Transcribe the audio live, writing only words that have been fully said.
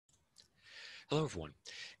Hello everyone.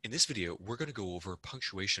 In this video, we're going to go over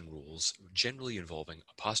punctuation rules generally involving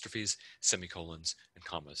apostrophes, semicolons, and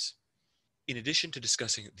commas. In addition to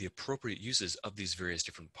discussing the appropriate uses of these various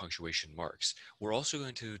different punctuation marks, we're also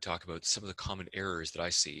going to talk about some of the common errors that I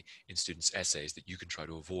see in students' essays that you can try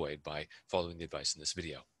to avoid by following the advice in this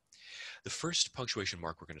video. The first punctuation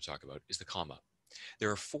mark we're going to talk about is the comma. There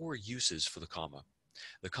are four uses for the comma.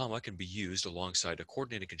 The comma can be used alongside a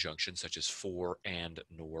coordinating conjunction such as for, and,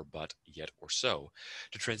 nor, but, yet, or so,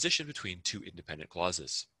 to transition between two independent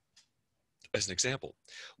clauses. As an example,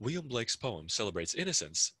 William Blake's poem celebrates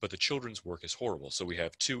innocence, but the children's work is horrible. So we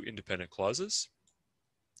have two independent clauses.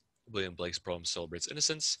 William Blake's poem celebrates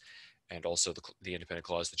innocence, and also the independent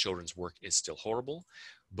clause, the children's work is still horrible.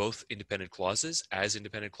 Both independent clauses, as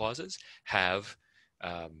independent clauses, have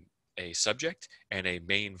a subject and a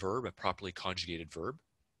main verb, a properly conjugated verb,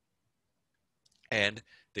 and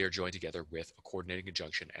they are joined together with a coordinating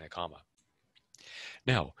conjunction and a comma.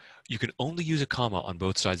 Now, you can only use a comma on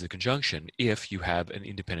both sides of the conjunction if you have an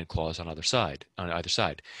independent clause on either side.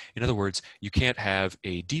 In other words, you can't have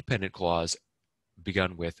a dependent clause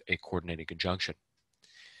begun with a coordinating conjunction.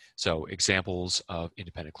 So, examples of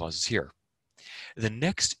independent clauses here. The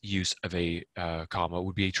next use of a comma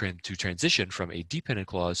would be to transition from a dependent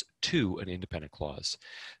clause to an independent clause.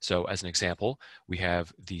 So as an example, we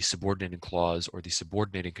have the subordinating clause, or the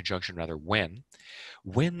subordinating conjunction rather, when.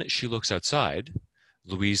 When she looks outside,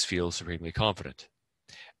 Louise feels supremely confident.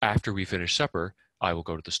 After we finish supper, I will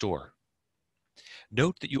go to the store.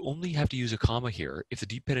 Note that you only have to use a comma here if the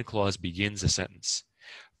dependent clause begins a sentence.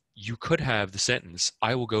 You could have the sentence,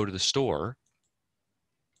 I will go to the store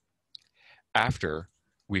after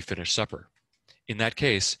we finish supper. In that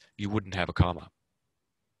case, you wouldn't have a comma.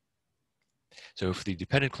 So if the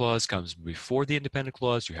dependent clause comes before the independent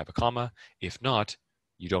clause, you have a comma. If not,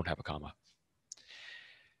 you don't have a comma.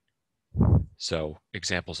 So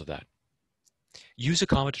examples of that. Use a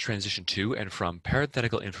comma to transition to and from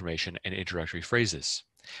parenthetical information and introductory phrases.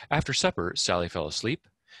 After supper, Sally fell asleep.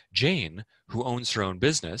 Jane, who owns her own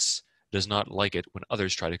business, does not like it when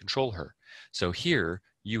others try to control her. So here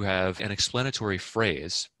you have an explanatory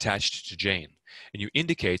phrase attached to Jane, and you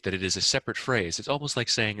indicate that it is a separate phrase. It's almost like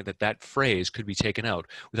saying that that phrase could be taken out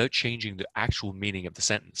without changing the actual meaning of the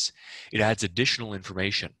sentence. It adds additional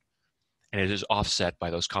information, and it is offset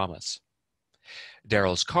by those commas.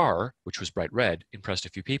 Daryl's car, which was bright red, impressed a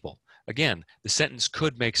few people. Again, the sentence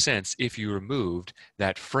could make sense if you removed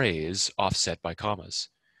that phrase offset by commas.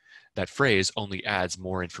 That phrase only adds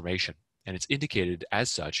more information, and it's indicated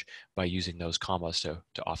as such by using those commas to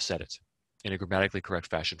offset it in a grammatically correct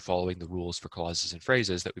fashion, following the rules for clauses and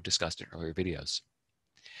phrases that we've discussed in earlier videos.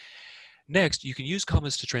 Next, you can use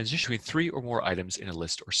commas to transition between three or more items in a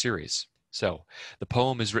list or series. So, the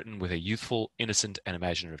poem is written with a youthful, innocent, and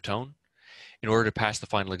imaginative tone. In order to pass the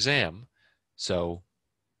final exam, so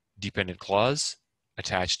dependent clause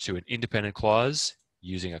attached to an independent clause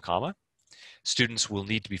using a comma. Students will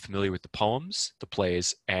need to be familiar with the poems, the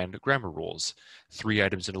plays, and grammar rules. Three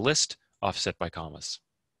items in a list, offset by commas.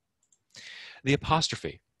 The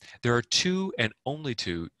apostrophe. There are two and only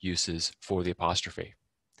two uses for the apostrophe.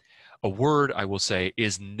 A word, I will say,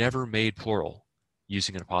 is never made plural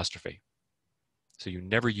using an apostrophe. So you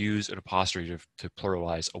never use an apostrophe to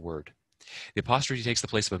pluralize a word. The apostrophe takes the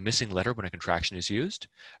place of a missing letter when a contraction is used.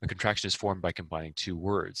 A contraction is formed by combining two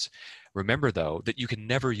words. Remember, though, that you can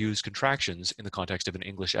never use contractions in the context of an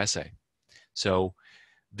English essay. So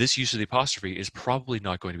this use of the apostrophe is probably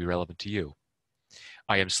not going to be relevant to you.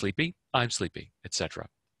 I am sleepy, I'm sleepy, etc.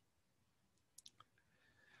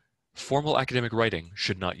 Formal academic writing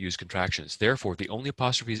should not use contractions. Therefore, the only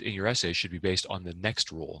apostrophes in your essay should be based on the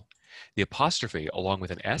next rule. The apostrophe, along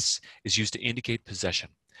with an S, is used to indicate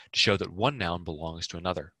possession, to show that one noun belongs to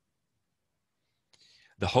another.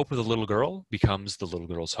 The hope of the little girl becomes the little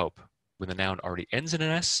girl's hope. When the noun already ends in an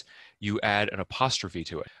S, you add an apostrophe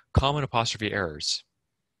to it. Common apostrophe errors.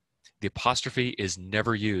 The apostrophe is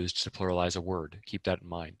never used to pluralize a word. Keep that in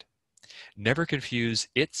mind. Never confuse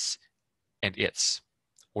its and its,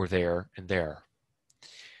 or there and there.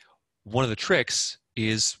 One of the tricks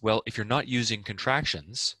is, well, if you're not using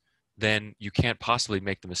contractions, then you can't possibly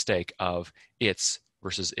make the mistake of its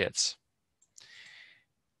versus its.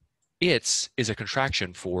 Its is a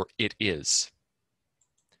contraction for it is.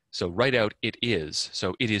 So write out it is.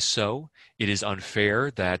 So it is so. It is unfair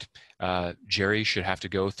that Jerry should have to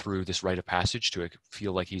go through this rite of passage to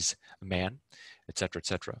feel like he's a man, etc.,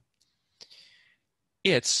 etc.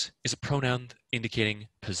 Its is a pronoun indicating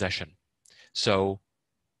possession. So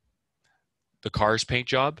the car's paint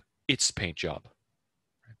job, its paint job.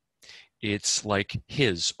 It's like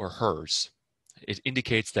his or hers. It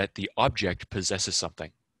indicates that the object possesses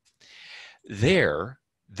something. There,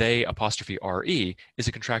 they apostrophe RE is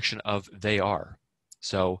a contraction of they are.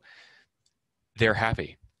 So they're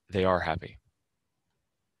happy. They are happy.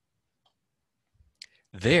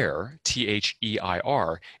 Their,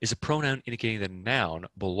 THEIR, is a pronoun indicating that a noun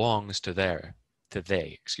belongs to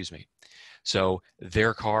they, excuse me. So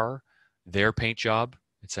their car, their paint job,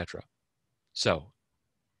 etc. So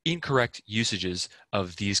incorrect usages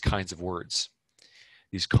of these kinds of words,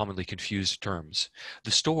 these commonly confused terms.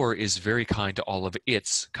 The store is very kind to all of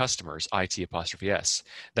its customers, IT apostrophe S.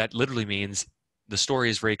 That literally means the store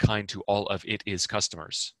is very kind to all of it is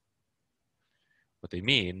customers. What they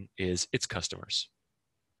mean is its customers,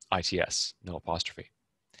 ITS, no apostrophe.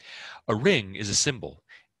 A ring is a symbol.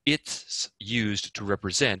 It's used to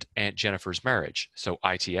represent Aunt Jennifer's marriage. So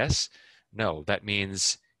ITS, no, that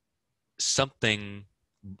means something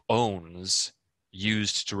owns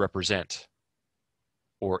used to represent,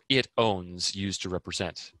 or it owns used to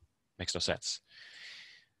represent. Makes no sense.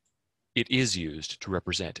 It is used to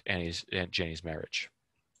represent Aunt Jenny's marriage.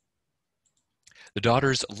 The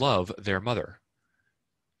daughters love their mother.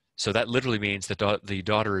 So that literally means that the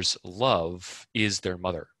daughter's love is their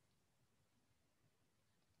mother.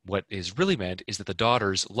 What is really meant is that the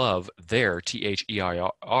daughters love their,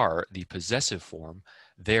 THEIR, the possessive form,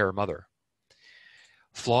 their mother.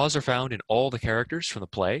 Flaws are found in all the characters from the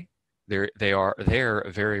play. They're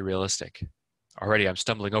very realistic. Already I'm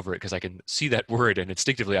stumbling over it because I can see that word and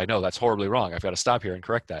instinctively I know that's horribly wrong. I've got to stop here and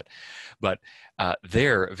correct that. But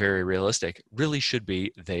they're very realistic really should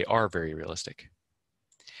be they are very realistic.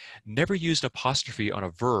 Never use an apostrophe on a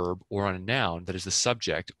verb or on a noun that is the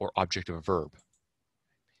subject or object of a verb.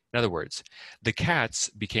 In other words, the cats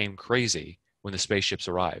became crazy when the spaceships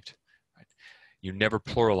arrived. You never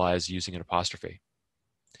pluralize using an apostrophe.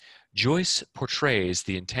 Joyce portrays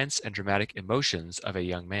the intense and dramatic emotions of a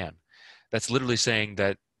young man. That's literally saying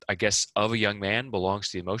that, I guess, of a young man belongs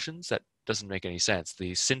to the emotions. That doesn't make any sense.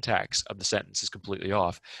 The syntax of the sentence is completely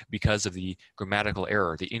off because of the grammatical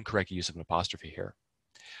error, the incorrect use of an apostrophe here.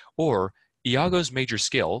 Or, Iago's major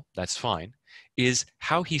skill, that's fine, is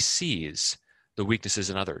how he sees the weaknesses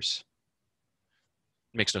in others.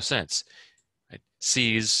 Makes no sense. Right?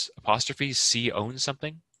 Sees, apostrophe, see owns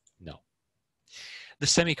something? No. The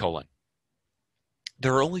semicolon.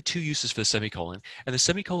 There are only two uses for the semicolon, and the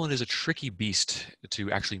semicolon is a tricky beast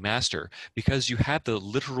to actually master because you have the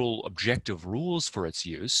literal objective rules for its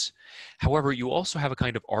use. However, you also have a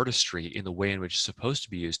kind of artistry in the way in which it's supposed to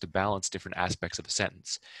be used to balance different aspects of a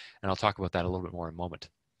sentence. And I'll talk about that a little bit more in a moment.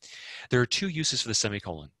 There are two uses for the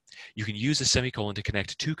semicolon. You can use a semicolon to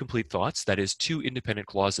connect two complete thoughts, that is, two independent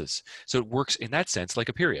clauses. So it works in that sense like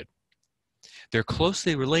a period. They're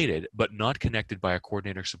closely related, but not connected by a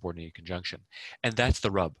coordinate or subordinate conjunction. And that's the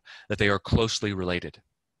rub, that they are closely related.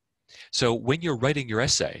 So when you're writing your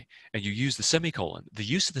essay and you use the semicolon, the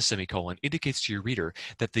use of the semicolon indicates to your reader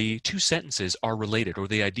that the two sentences are related, or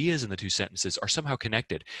the ideas in the two sentences are somehow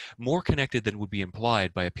connected, more connected than would be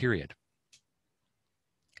implied by a period.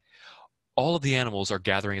 All of the animals are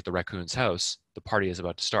gathering at the raccoon's house. The party is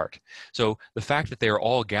about to start. So the fact that they are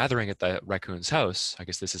all gathering at the raccoon's house, I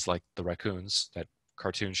guess this is like the Raccoons, that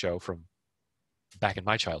cartoon show from back in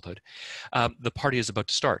my childhood, the party is about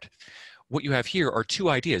to start. What you have here are two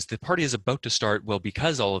ideas. The party is about to start, well,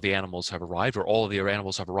 because all of the animals have arrived, or all of the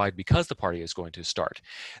animals have arrived because the party is going to start.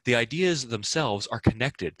 The ideas themselves are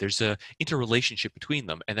connected. There's an interrelationship between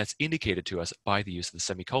them, and that's indicated to us by the use of the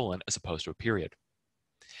semicolon as opposed to a period.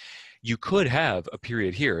 You could have a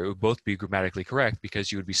period here. It would both be grammatically correct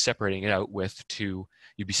because you would be separating it out with you'd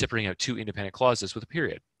be separating out two independent clauses with a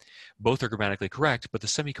period. Both are grammatically correct, but the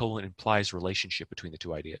semicolon implies relationship between the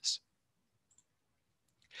two ideas.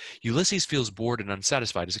 Ulysses feels bored and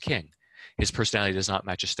unsatisfied as a king. His personality does not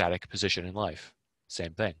match a static position in life.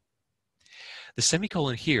 Same thing. The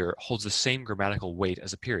semicolon here holds the same grammatical weight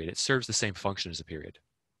as a period. It serves the same function as a period.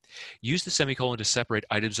 Use the semicolon to separate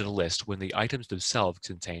items in a list when the items themselves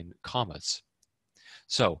contain commas.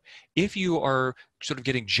 So if you are sort of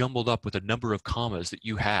getting jumbled up with a number of commas that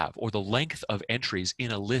you have, or the length of entries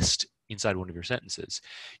in a list inside one of your sentences,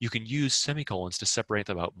 you can use semicolons to separate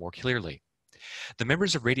them out more clearly. The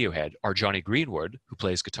members of Radiohead are Johnny Greenwood, who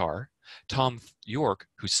plays guitar, Tom York,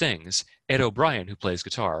 who sings, Ed O'Brien, who plays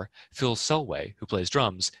guitar, Phil Selway, who plays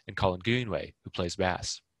drums, and Colin Greenway, who plays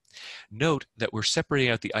bass. Note that we're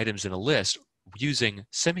separating out the items in a list using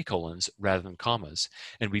semicolons rather than commas.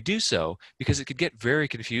 And we do so because it could get very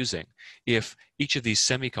confusing if each of these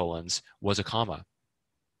semicolons was a comma.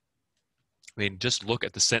 I mean, just look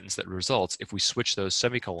at the sentence that results if we switch those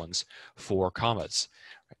semicolons for commas.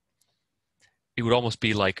 it would almost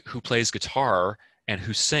be like who plays guitar and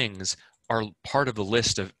who sings are part of the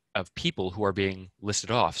list of people who are being listed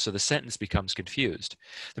off. So the sentence becomes confused.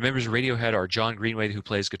 The members of Radiohead are John Greenway, who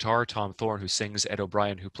plays guitar, Tom Thorne, who sings, Ed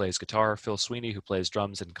O'Brien, who plays guitar, Phil Sweeney, who plays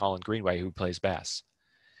drums, and Colin Greenway, who plays bass.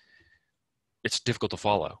 It's difficult to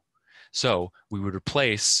follow. So we would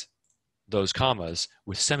replace those commas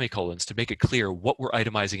with semicolons to make it clear what we're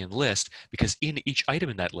itemizing in the list, because in each item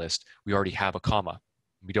in that list, we already have a comma.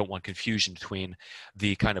 We don't want confusion between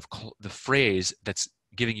the kind of the phrase that's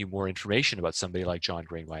giving you more information about somebody like John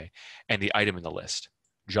Greenway and the item in the list,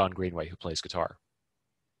 John Greenway, who plays guitar.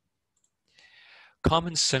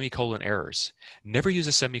 Common semicolon errors. Never use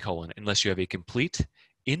a semicolon unless you have a complete,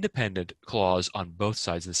 independent clause on both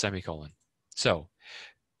sides of the semicolon. So,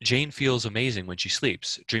 Jane feels amazing when she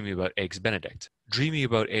sleeps, dreaming about Eggs Benedict. Dreaming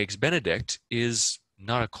about Eggs Benedict is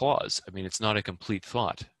not a clause. I mean, it's not a complete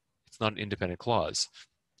thought. It's not an independent clause.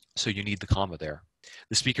 So you need the comma there.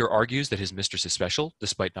 The speaker argues that his mistress is special,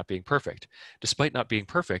 despite not being perfect. Despite not being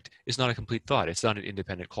perfect is not a complete thought. It's not an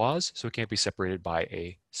independent clause, so it can't be separated by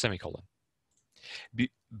a semicolon.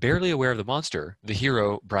 Barely aware of the monster, the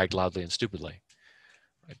hero bragged loudly and stupidly.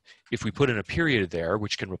 If we put in a period there,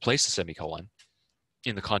 which can replace the semicolon,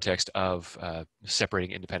 in the context of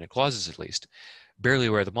separating independent clauses at least, barely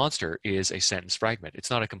aware of the monster is a sentence fragment. It's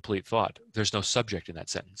not a complete thought. There's no subject in that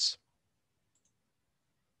sentence.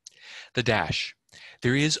 The dash.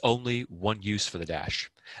 There is only one use for the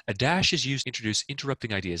dash. A dash is used to introduce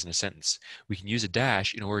interrupting ideas in a sentence. We can use a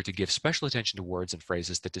dash in order to give special attention to words and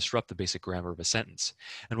phrases that disrupt the basic grammar of a sentence.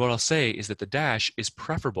 And what I'll say is that the dash is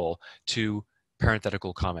preferable to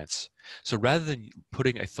parenthetical comments. So rather than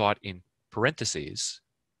putting a thought in parentheses,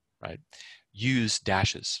 right, use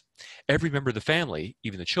dashes. Every member of the family,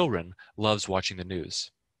 even the children, loves watching the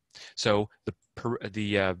news. So the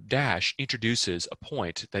dash introduces a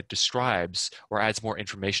point that describes or adds more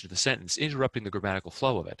information to the sentence, interrupting the grammatical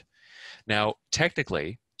flow of it. Now,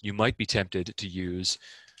 technically, you might be tempted to use,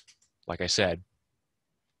 like I said,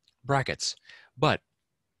 brackets, but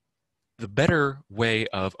the better way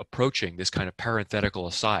of approaching this kind of parenthetical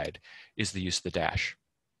aside is the use of the dash.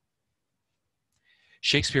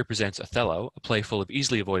 Shakespeare presents Othello, a play full of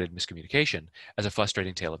easily avoided miscommunication, as a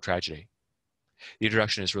frustrating tale of tragedy. The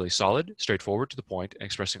introduction is really solid, straightforward, to the point, and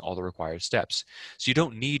expressing all the required steps. So you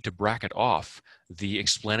don't need to bracket off the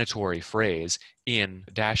explanatory phrase in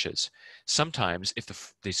dashes. Sometimes, if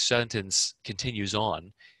the sentence continues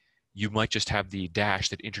on, you might just have the dash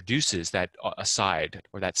that introduces that aside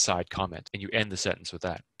or that side comment, and you end the sentence with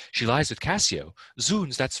that. She lies with Cassio.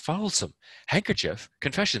 Zoons, that's foulsome. Handkerchief,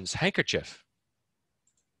 confessions, handkerchief.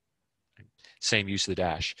 Same use of the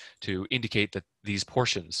dash to indicate that these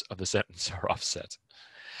portions of the sentence are offset.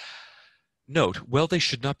 Note, while they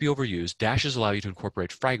should not be overused, dashes allow you to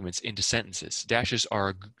incorporate fragments into sentences. Dashes are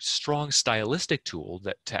a strong stylistic tool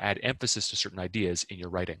to add emphasis to certain ideas in your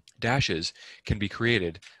writing. Dashes can be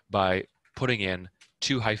created by putting in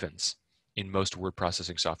 2 hyphens in most word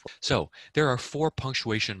processing software. So there are 4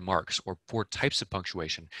 punctuation marks, or 4 types of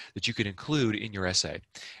punctuation, that you could include in your essay,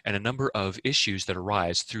 and a number of issues that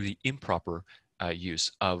arise through the improper use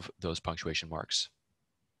of those punctuation marks.